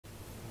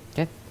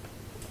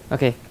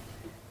Okay.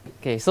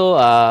 Okay, so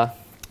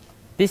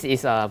this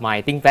is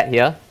my ThinkPad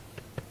here,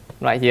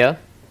 right here.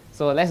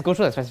 So let's go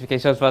through the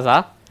specifications first.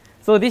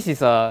 So this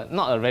is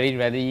not really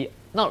a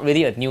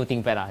new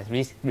ThinkPad. It's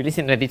released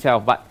in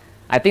 2012, but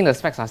I think the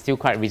specs are still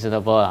quite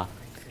reasonable.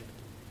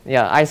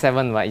 Yeah,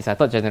 i7, but it's a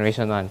 3rd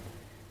generation one.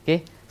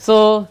 Okay,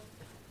 so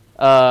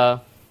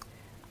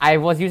I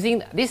was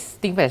using this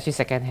ThinkPad actually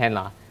second hand.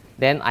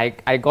 Then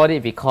I got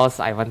it because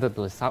I wanted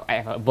to I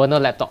have a burner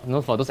laptop,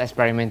 for those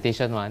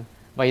experimentation one.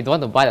 But you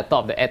don't want to buy the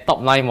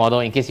top line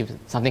model in case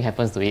something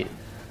happens to it.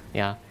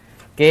 Yeah.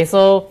 Okay,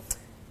 so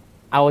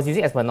I was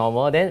using it as per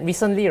normal. Then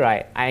recently,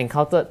 right, I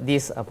encountered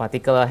this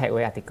particular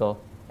Hackware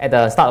article at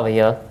the start of the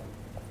year.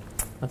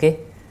 Okay,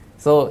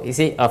 so you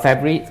see,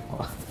 February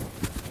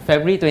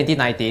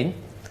 2019.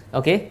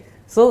 Okay,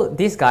 so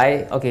this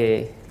guy,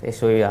 okay, let's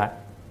show you that.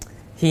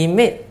 He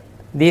made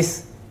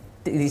this.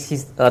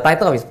 His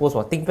title of his post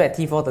was Thinkpad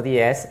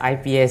T430's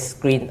IPS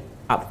screen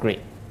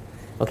upgrade.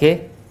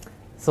 Okay,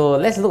 so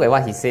let's look at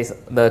what he says.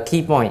 The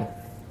key point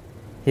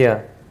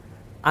here.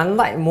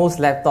 Unlike most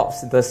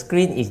laptops, the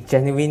screen is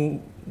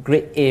genuine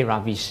grade A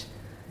rubbish.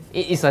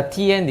 It is a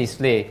TN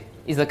display.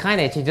 It's the kind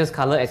that changes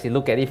color as you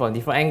look at it from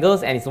different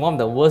angles, and it's one of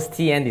the worst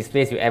TN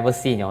displays you ever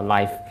see in your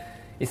life.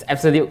 It's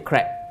absolute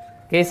crap.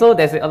 Okay, so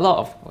there's a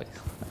lot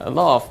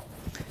of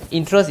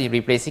interest in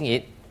replacing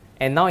it,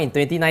 and now in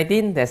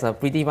 2019, there's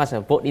pretty much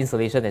a board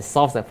installation that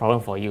solves the problem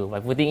for you by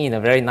putting in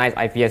a very nice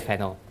IPS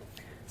panel.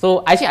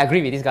 So actually, I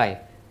agree with this guy.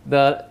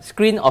 The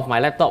screen of my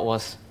laptop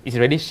is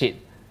really shit.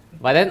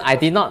 But then I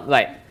did not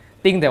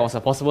think there was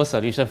a possible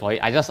solution for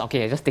it. I just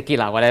take it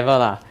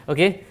whatever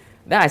Okay.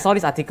 Then I saw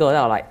this article. Then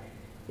I was like,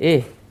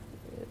 hey.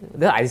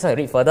 Then I decided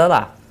to read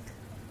further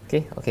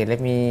Okay.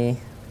 Let me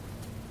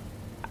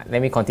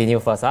continue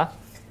first.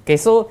 Okay.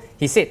 So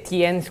he said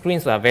TN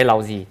screens were very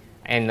lousy,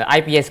 and the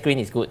IPS screen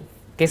is good.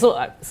 Okay. So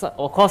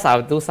of course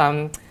I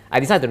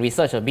decided to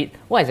research a bit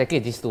what exactly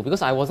is this two,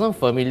 because I wasn't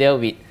familiar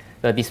with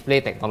the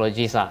display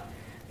technologies.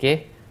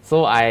 Okay.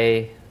 So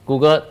I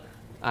googled.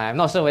 I'm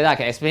not sure whether I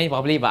can explain it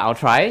properly, but I'll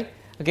try.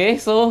 Okay,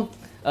 so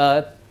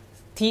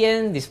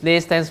TN display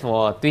stands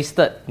for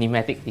Twisted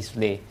Pneumatic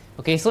Display.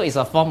 Okay, so it's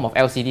a form of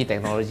LCD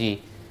technology.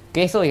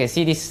 Okay, so you can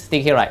see this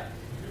thing here, right?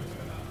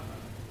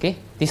 Okay,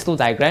 these two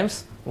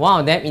diagrams. One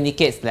of them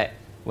indicates that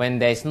when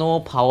there is no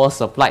power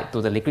supplied to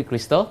the liquid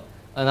crystal.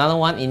 Another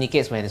one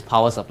indicates when there's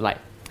power supplied.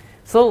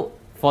 So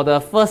for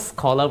the first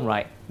column,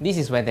 right, this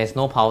is when there's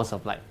no power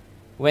supplied.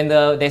 When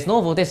there's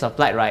no voltage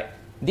supplied, right,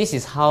 this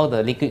is how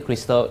the liquid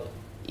crystal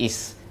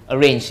is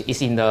arranged.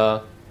 Is in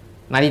the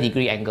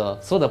 90-degree angle,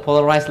 so the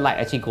polarized light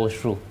actually goes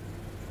through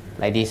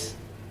like this.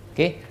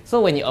 Okay, so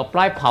when you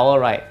apply power,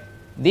 right,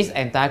 this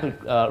entire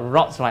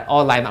rods, right,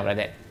 all line up like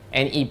that,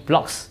 and it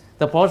blocks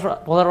the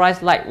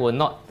polarized light. Will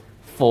not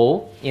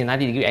fall in a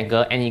 90-degree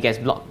angle, and it gets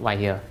blocked right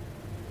here.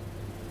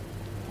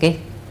 Okay,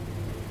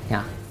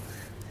 yeah.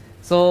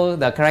 So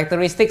the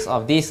characteristics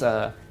of this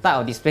type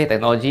of display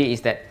technology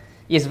is that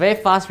it's very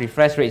fast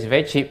refresh rate, it's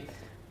very cheap,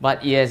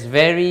 but it has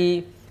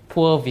very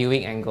poor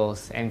viewing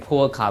angles and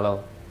poor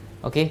color.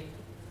 Okay,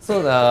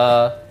 so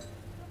the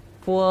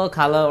poor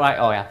color,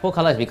 right? Poor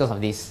color is because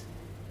of this.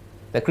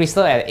 The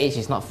crystal at the edge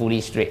is not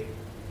fully straight.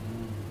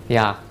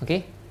 Yeah,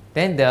 okay.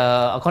 Then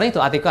according to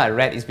the article I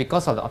read, it's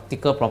because of the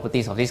optical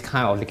properties of this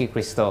kind of liquid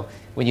crystal.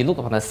 When you look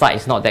on the side,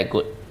 it's not that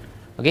good.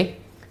 Okay,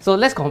 so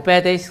let's compare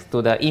this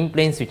to the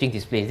in-plane switching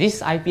displays.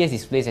 This IPS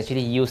display is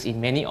actually used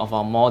in many of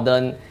our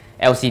modern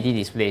LCD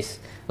displays.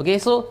 Okay,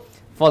 so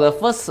for the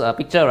first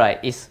picture, right,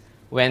 is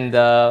when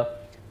the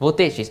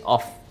voltage is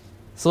off.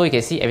 So you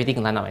can see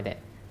everything line up like that.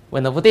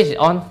 When the voltage is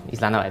on, it's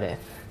lined up like that.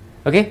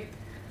 Okay?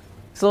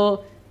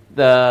 So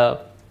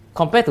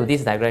compared to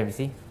this diagram, you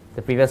see,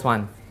 the previous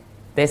one,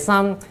 there's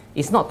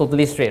it's not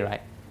totally straight,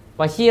 right?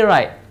 But here,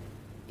 right,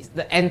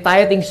 the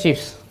entire thing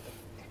shifts.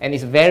 And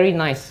it's very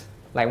nice,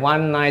 like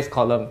one nice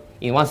column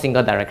in one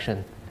single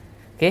direction.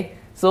 Okay?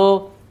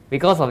 So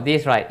because of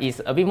this, right,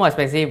 it's a bit more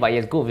expensive, but it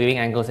has good viewing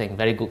angles and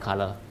very good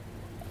color.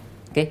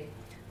 Okay?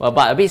 Well,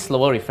 but a bit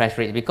slower refresh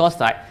rate, because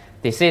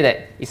they say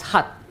that it's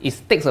hard.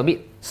 It takes a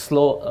bit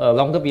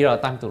longer period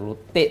of time to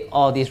rotate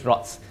all these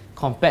rods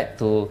compared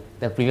to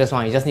the previous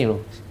one. You just need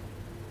to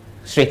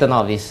straighten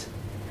all of this.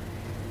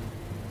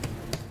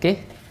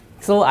 Okay,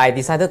 so I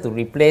decided to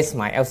replace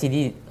my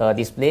LCD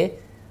display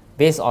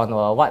based on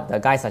what the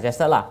guy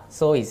suggested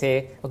So he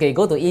said, okay,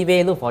 go to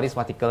eBay, look for this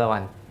particular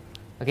one.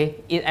 Okay,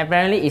 it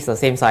apparently is the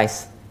same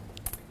size.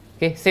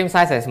 Okay, same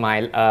size as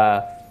my.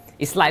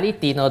 It's slightly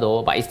thinner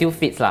though, but it still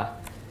fits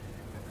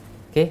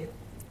Okay,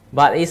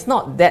 but it's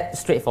not that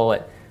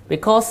straightforward,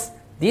 because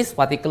this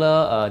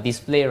particular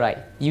display, right,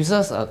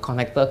 uses a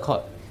connector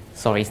called,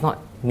 sorry, it's not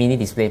mini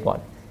display board,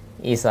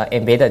 it's an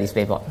embedded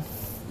display board.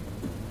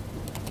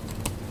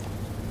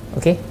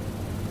 Okay,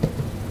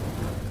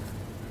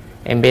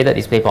 embedded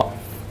display board.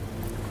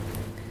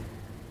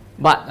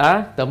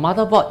 But the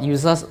motherboard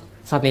uses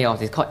something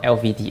else. It's called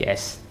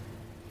LVDS.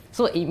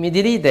 So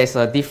immediately there's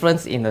a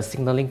difference in the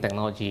signaling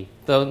technology.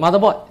 The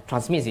motherboard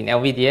transmits in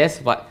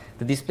LVDS, but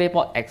the display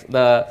board,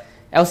 the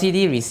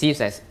LCD receives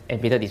as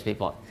embedded display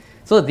board.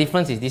 So the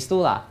difference is these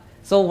two lah.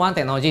 So one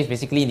technology is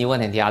basically newer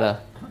than the other,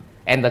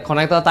 and the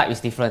connector type is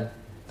different.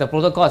 The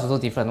protocol is also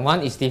different.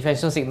 One is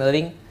differential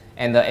signaling,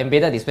 and the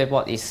embedded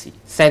DisplayPort is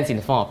sent in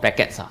the form of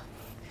packets.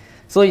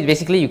 So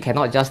basically you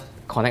cannot just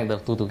connect the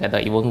two together,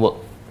 it won't work.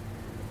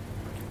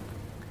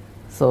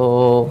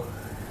 So,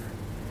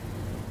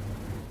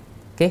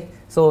 okay,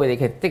 so you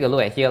can take a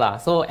look at here lah.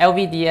 So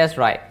LVDS,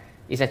 right,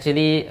 is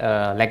actually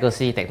a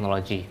legacy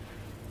technology.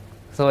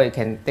 So you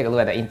can take a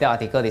look at the Intel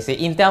article. They say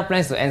Intel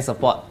plans to end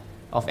support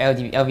of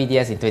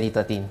LVDS in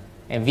 2013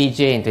 and VJ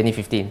in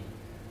 2015.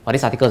 But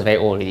this article is very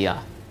old already.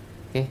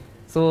 Okay,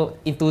 so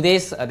in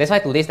today's, that's why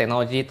today's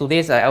technology,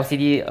 today's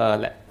LCD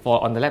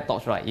on the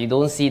laptops, right, you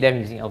don't see them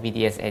using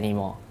LVDS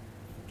anymore.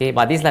 Okay,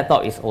 but this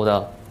laptop is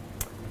older.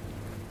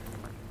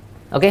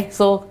 Okay,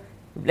 so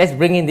let's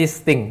bring in this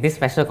thing, this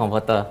special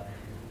converter.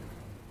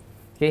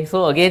 Okay,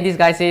 so again, this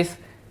guy says,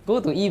 go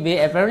to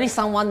eBay. Apparently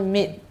someone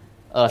made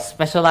a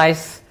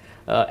specialized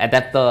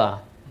adapter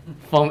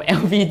from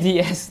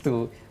LVDS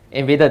to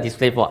embedded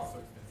DisplayPort.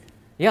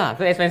 Yeah,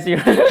 very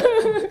expensive.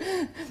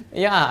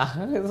 Yeah,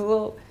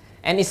 so,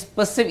 and it's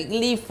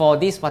specifically for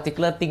this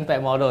particular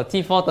ThinkPad model,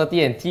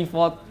 T430 and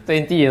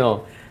T420, you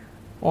know.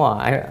 Wow,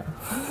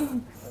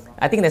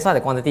 I think that's why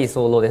the quantity is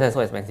so low, that's why it's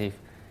so expensive.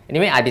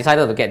 Anyway, I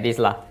decided to get this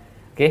lah.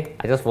 Okay,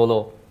 I just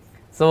follow.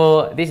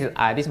 So this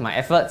is my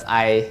efforts.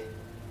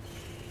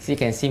 You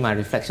can see my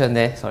reflection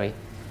there, sorry.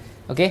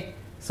 Okay,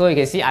 so you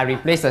can see I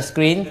replaced the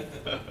screen.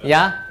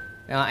 Yeah,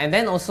 and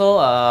then also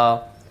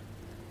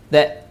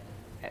the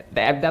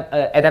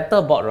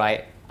adapter board,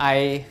 right,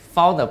 I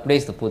found a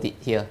place to put it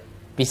here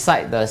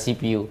beside the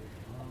CPU.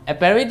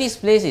 Apparently this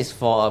place is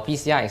for a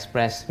PCI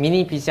Express,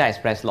 mini PCI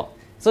Express lock.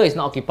 So it's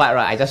not occupied,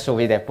 right? I just show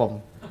it there,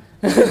 boom.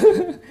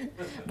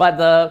 But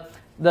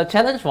the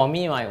challenge for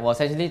me, right, was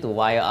actually to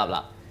wire up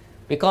lah,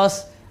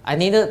 because I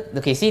needed,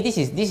 okay, see, this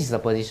is the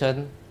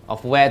position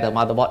of where the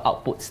motherboard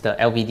outputs the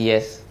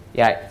LVDS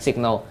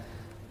signal,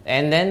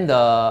 and then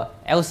the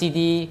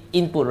LCD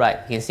input, right,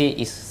 you can see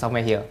is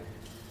somewhere here.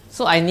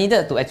 So I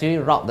needed to actually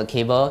route the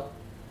cable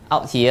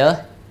out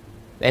here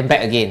and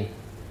back again,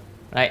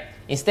 right?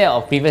 Instead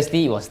of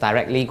previously it was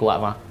directly go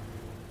up.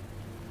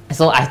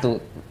 So I have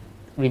to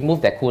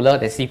remove that cooler,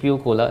 the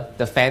CPU cooler,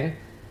 the fan,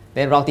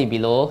 then route it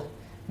below,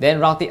 then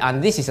route it,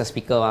 and this is a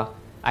speaker.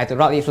 I have to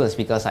route it through the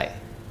speaker side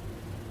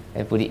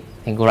and put it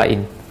and go right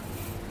in.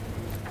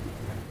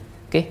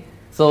 Okay,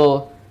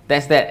 so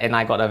that's that, and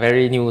I got a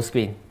very new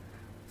screen.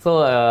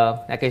 So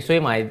I can show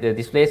you the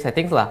display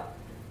settings lah.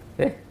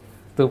 Okay?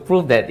 To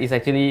prove that it's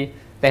actually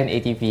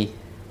 1080p.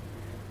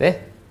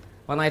 Okay?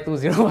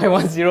 1920 by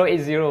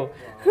 1080.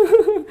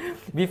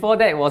 Before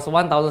that it was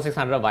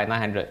 1600 by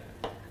 900.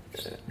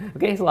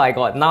 Okay, so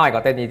now I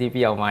got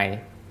 1080p on my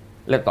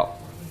laptop.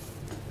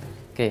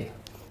 Okay,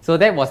 so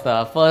that was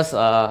the first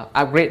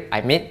upgrade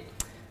I made.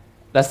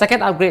 The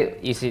second upgrade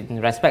is in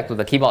respect to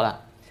the keyboard.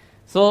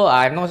 So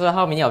I'm not sure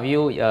how many of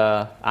you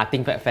are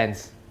ThinkPad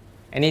fans.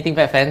 Any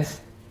ThinkPad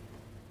fans?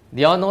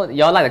 Do y'all know,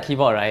 y'all like the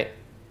keyboard, right?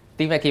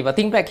 ThinkPad keyboard.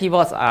 ThinkPad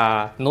keyboards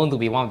are known to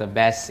be one of the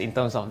best in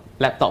terms of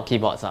laptop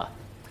keyboards.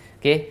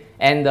 Okay,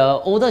 and the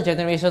older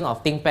generation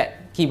of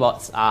ThinkPad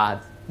keyboards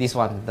are this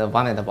one, the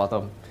one at the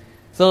bottom.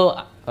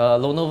 So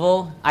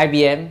Lenovo,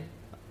 IBM,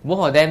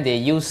 both of them, they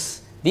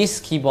use this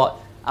keyboard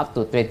up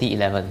to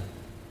 2011.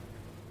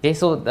 Okay,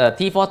 so the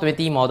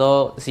T430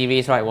 model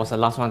series, right, was the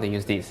last one to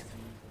use this.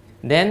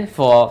 Then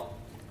for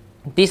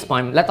this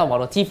my laptop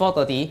model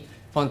T430,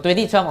 from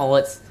 2012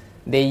 onwards,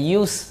 they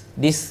use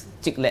this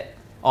chiclet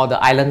or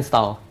the island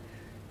style.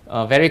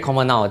 Very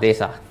common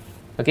nowadays.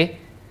 Okay,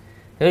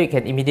 so you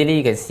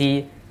can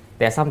see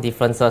there are some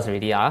differences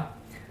already.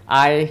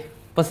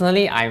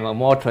 Personally, I'm a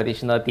more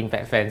traditional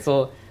ThinkPad fan,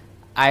 so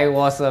I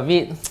was a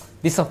bit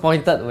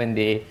disappointed when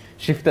they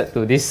shifted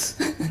to this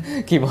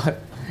keyboard.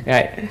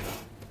 Right.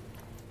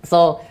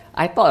 So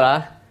I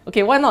thought,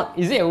 okay, why not?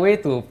 Is it a way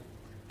to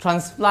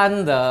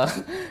transplant the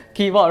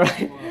keyboard,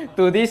 right,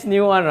 to this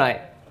new one,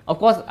 right? Of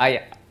course,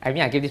 I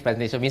give this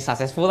presentation means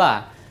successful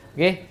lah.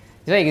 Okay,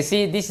 so you can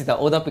see this is the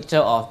older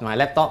picture of my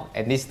laptop,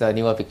 and this is the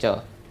newer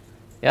picture.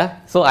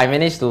 Yeah, so I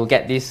managed to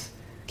get this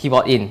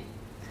keyboard in.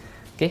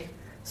 Okay,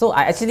 so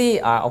I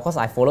actually, of course,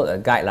 I followed a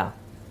guide lah.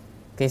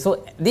 Okay,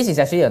 so this is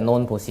actually a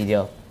known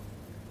procedure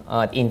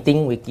in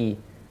ThinkWiki.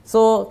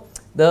 So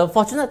the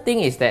fortunate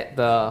thing is that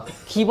the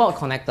keyboard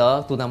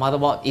connector to the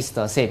motherboard is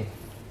the same.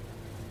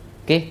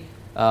 Okay,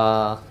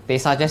 they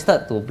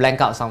suggested to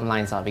blank out some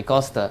lines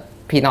because the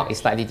pinout is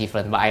slightly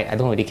different, but I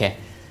don't really care.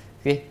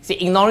 Okay, see,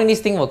 ignoring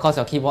this thing will cause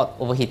your keyboard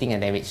overheating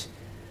and damage.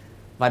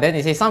 But then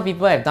they say some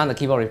people have done the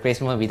keyboard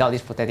replacement without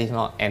this protective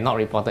knot and not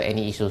reported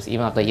any issues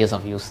even after years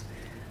of use.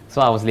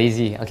 So I was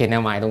lazy. Okay,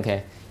 never mind, I don't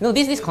care. You know,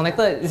 this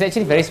connector is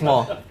actually very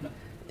small.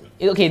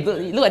 Okay,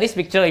 look at this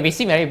picture. It may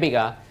seem very big.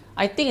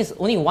 I think it's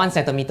only 1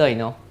 centimeter, you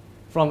know.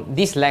 From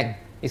this length,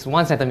 it's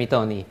 1 centimeter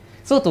only.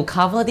 So to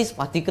cover this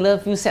particular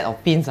few set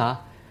of pins, I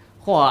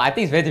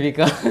think it's very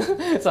difficult.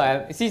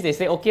 So since they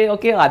say, okay,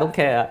 I don't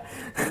care.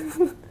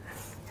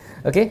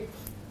 Okay,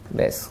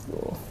 let's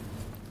go.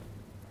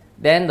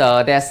 Then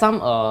there are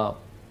some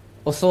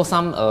also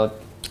some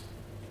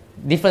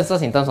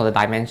differences in terms of the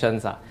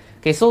dimensions.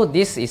 Okay, so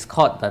this is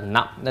called the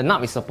nub. The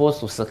nub is supposed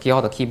to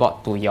secure the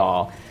keyboard to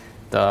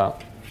the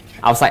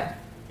outside,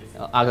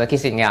 the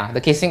casing, yeah,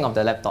 the casing of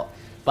the laptop.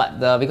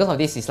 But because of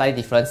this, it's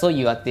slightly different. So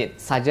it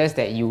suggests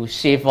that you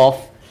shave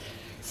off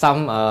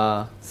some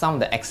of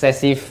the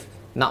excessive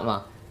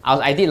nub.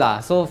 I did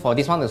lah. So for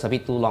this one, it was a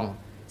bit too long.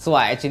 So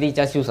I actually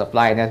just use a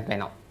ply and then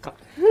bend out.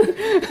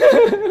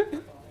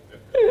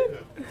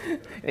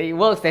 It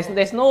works.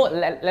 There's no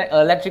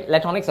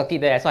electronic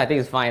circuit there, so I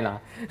think it's fine lah.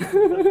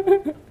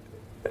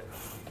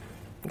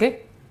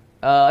 Okay.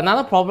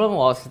 Another problem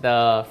was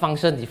the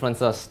function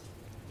differences.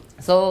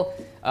 So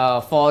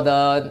for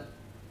the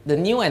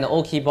new and the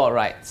old keyboard,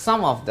 right,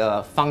 some of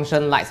the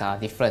function lights are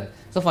different.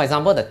 So for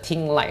example, the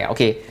Think light.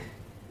 Okay,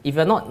 if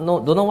you're don't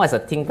know what's a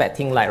Thinkpad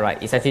Think light,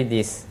 right, it's actually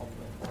this.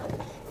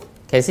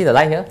 Can you see the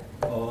light here?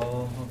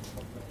 Oh.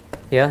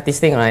 Here, this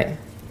thing, right?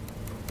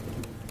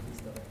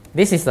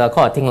 This is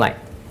called a Think light.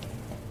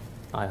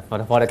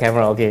 For the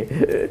camera,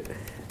 okay.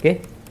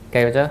 Okay,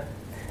 capture.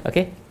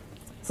 Okay.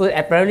 So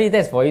apparently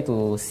that's for you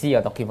to see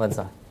your documents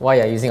while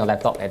you're using a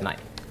laptop at night.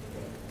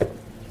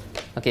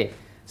 Okay.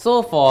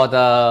 So for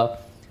the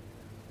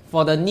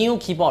new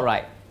keyboard,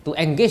 right, to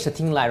engage the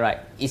Think light, right,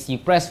 is you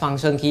press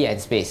function key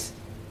and space,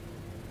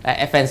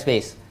 FN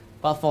space.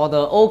 But for the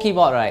old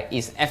keyboard, right,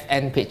 is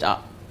FN page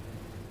up.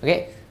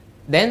 Okay.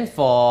 Then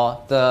for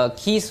the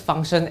keys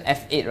function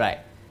F8, right,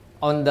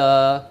 on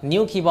the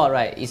new keyboard,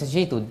 right, is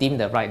actually to dim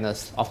the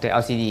brightness of the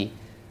LCD.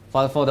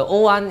 For the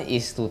old one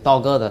is to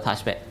toggle the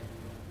touchpad.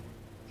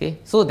 Okay,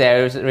 so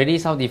there is already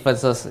some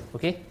differences.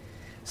 Okay,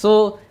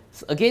 so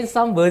again,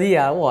 somebody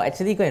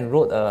actually go and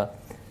wrote a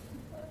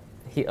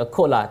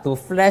code to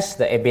flash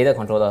the embedded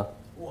controller.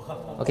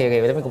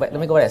 Okay, let me go back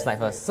that slide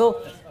first.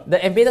 So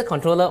the embedded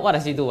controller, what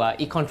does it do?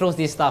 It controls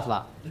this stuff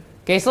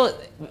Okay, so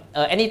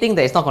anything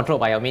that is not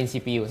controlled by your main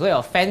CPU. So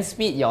your fan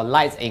speed, your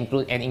lights,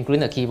 including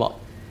the keyboard,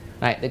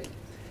 right?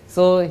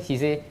 So he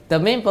said the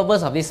main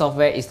purpose of this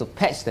software is to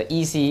patch the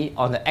EC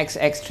on the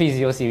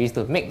XX30 series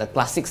to make the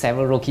classic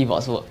 7-row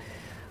keyboards work.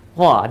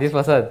 Wow, this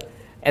person,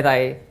 and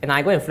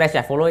I go and flash.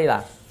 I follow it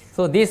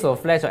So this will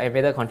flash your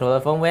embedded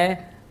controller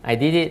firmware. I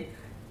did it,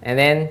 and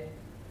then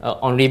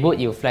on reboot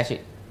you flash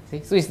it.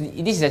 See? So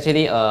this is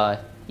actually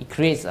it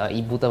creates a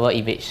bootable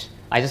image.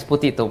 I just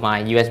put it to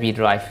my USB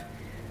drive.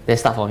 There's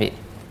stuff of it.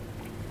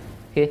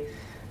 Okay,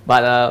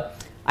 but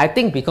I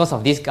think because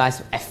of this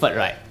guy's effort,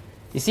 right?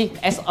 You see,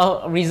 as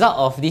a result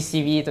of this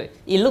CV,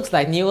 it looks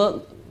like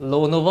newer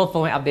novel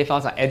firmware update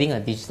files are adding a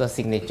digital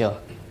signature.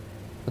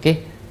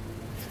 Okay.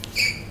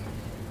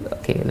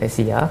 Okay, let's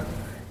see.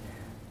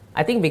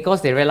 I think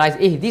because they realized,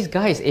 hey, this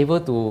guy is able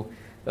to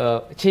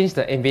change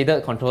the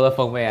embedded controller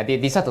firmware. They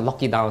decided to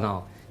lock it down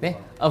now. Then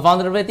a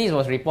vulnerability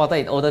was reported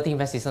in older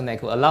Thinkpad system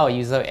that could allow a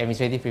user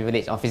administrative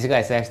privilege or physical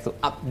access to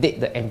update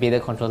the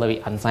embedded controller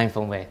with unsigned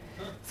firmware.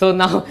 So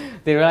now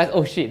they realize,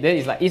 oh shit,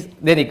 then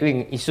then they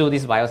can issue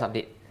this BIOS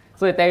update.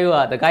 So they tell you,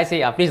 the guy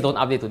say, please don't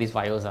update to this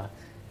BIOS.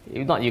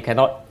 If not, you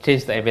cannot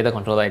change the embedded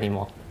controller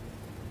anymore.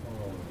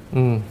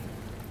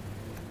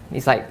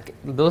 It's like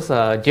those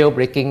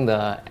jailbreaking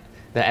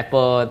the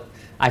Apple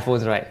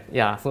iPhones, right?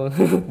 Yeah, so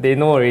they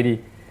know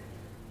already.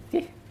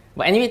 Okay.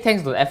 But anyway,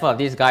 thanks to the effort of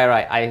this guy,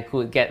 right, I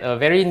could get a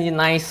very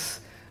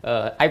nice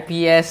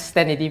IPS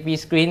 1080p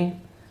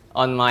screen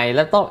on my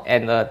laptop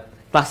and a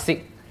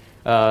classic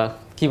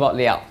keyboard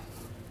layout.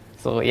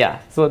 So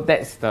yeah, so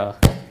that's all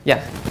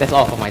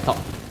for my talk.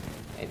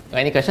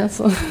 Any questions?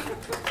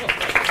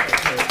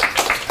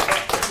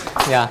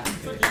 Yeah.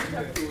 So do you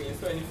have to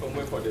install any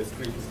firmware for the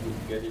screens to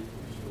get it?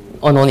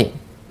 Oh, no need.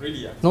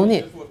 Really? No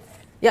need.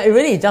 Yeah,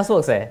 it just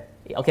works.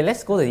 Okay,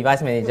 let's go to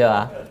device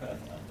manager.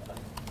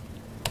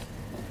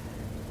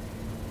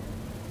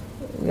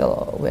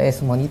 Where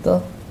is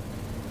monitor?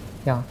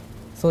 Yeah.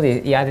 So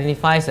it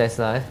identifies as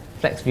a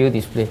flex view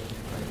display.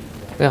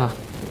 Yeah.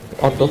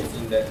 Auto.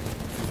 In that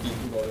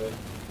 $52.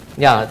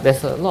 Yeah,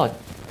 there's a lot of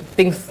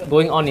things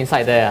going on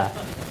inside there.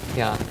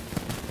 Yeah.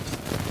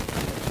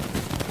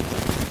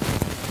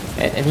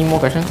 Any more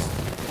questions?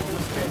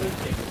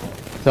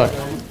 Sorry.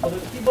 For the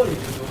keyboard,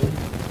 if you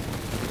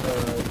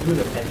don't do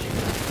the patching,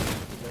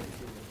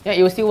 yeah,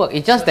 it will still work.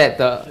 It's just that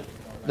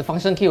the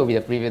function key will be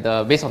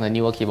the based on the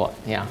newer keyboard.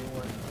 Yeah.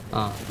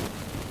 Yeah.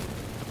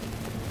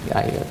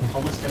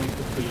 how much time it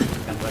took for you to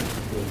convert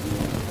to a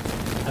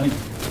new? I mean,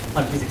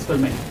 for this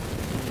experiment,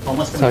 how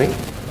much time? Sorry.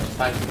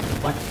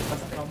 What?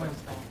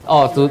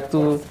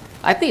 Oh,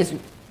 I think it's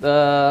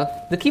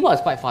the keyboard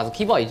is quite fast. The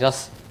keyboard is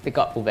just pick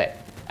up, pull back,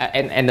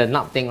 and the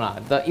nub thing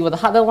the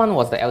harder one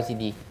was the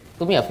LCD. It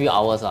took me a few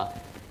hours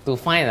to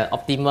find an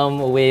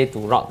optimum way to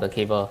route the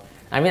cable.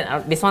 I mean,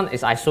 this one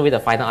is I show you the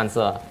final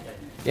answer.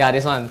 Yeah,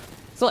 this one.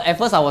 So at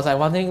first I was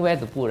wondering where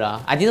to put.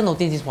 I didn't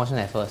notice this portion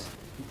at first.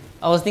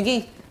 I was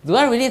thinking, do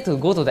I really need to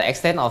go to the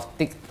extent of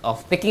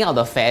taking out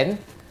the fan,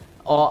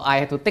 or I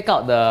have to take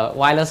out the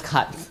wireless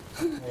card,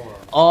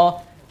 or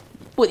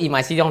put in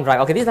my CD-ROM drive?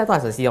 Okay, this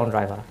laptop has a CD-ROM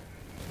drive.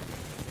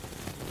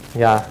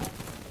 Yeah,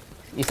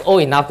 it's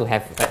old enough to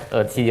have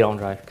a CD-ROM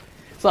drive.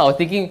 So I was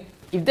thinking,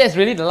 if that's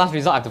really the last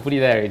result, I have to put it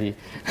there already.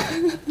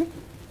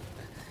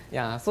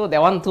 Yeah, so that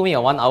one took me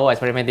a 1 hour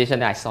experimentation,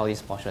 then I saw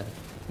this portion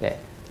there.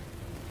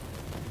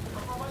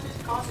 How much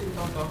is cost in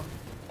total?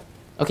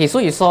 Okay, so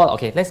you saw,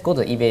 okay, let's go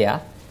to eBay.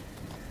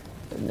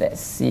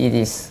 Let's see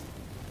this.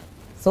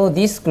 So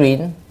this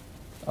screen,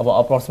 about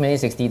approximately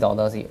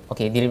 $60.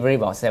 Okay, delivery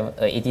about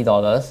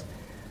 $80.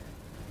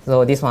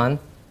 So this one,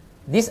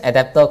 this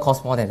adapter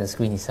costs more than the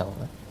screen itself.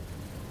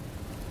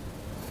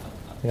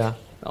 Yeah,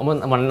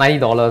 almost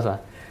 $90.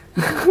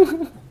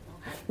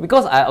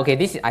 Because okay,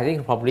 this I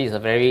think probably is a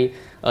very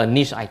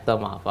niche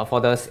item. But for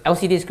the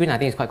LCD screen, I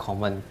think it's quite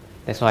common.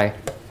 That's why.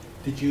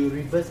 Did you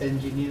reverse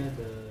engineer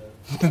the?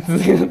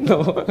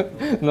 No,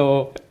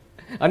 no.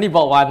 I only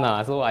bought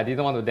one, so I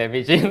didn't want to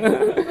damage it.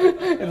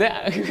 Then,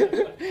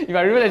 if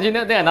I reverse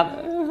engineer, then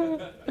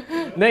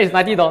then it's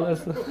 $90.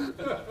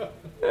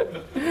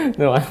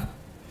 No.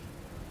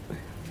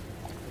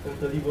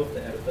 Totally worth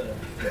the effort.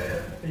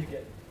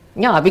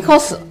 Yeah,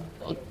 because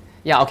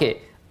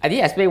okay. I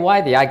didn't explain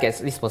why did I get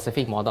this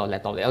specific model of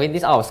laptop. Okay, this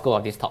is out of scope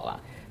of this talk.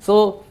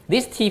 So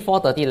this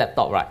T430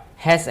 laptop, right,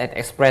 has an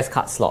express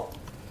card slot.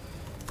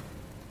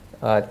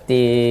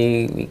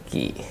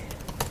 Wiki.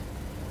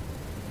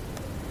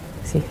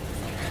 See?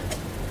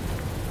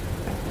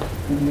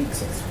 Who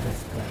makes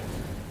express card?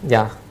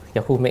 Yeah,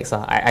 who makes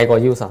I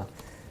got use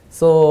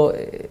So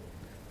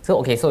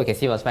okay, so you can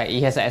see what's back.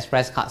 It has an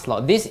express card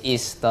slot. This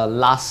is the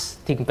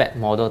last Thinkpad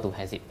model to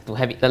have it.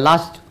 The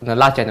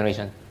last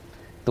generation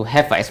to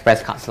have an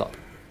express card slot.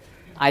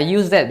 I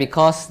use that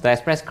because the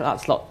express card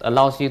slot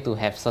allows you to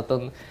have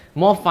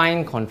more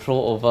fine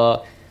control over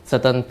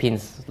certain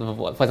pins.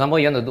 For example,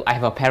 you want to do, I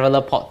have a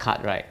parallel port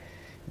card, right?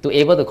 To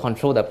able to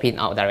control the pin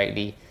out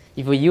directly.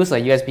 If you use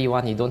a USB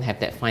one, you don't have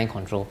that fine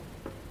control.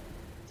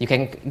 You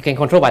can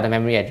control by the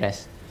memory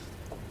address.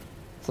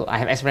 So I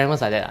have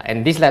experiments like that,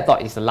 and this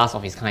laptop is the last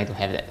of its kind to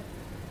have that.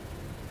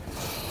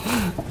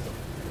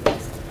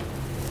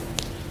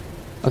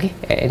 Okay,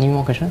 any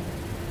more questions?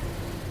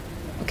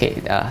 Okay,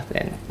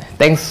 then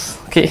thanks.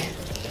 Okay.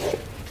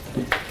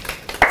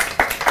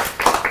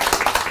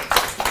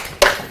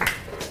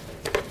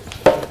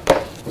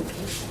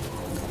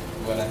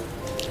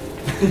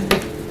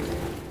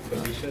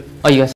 Oh, you guys.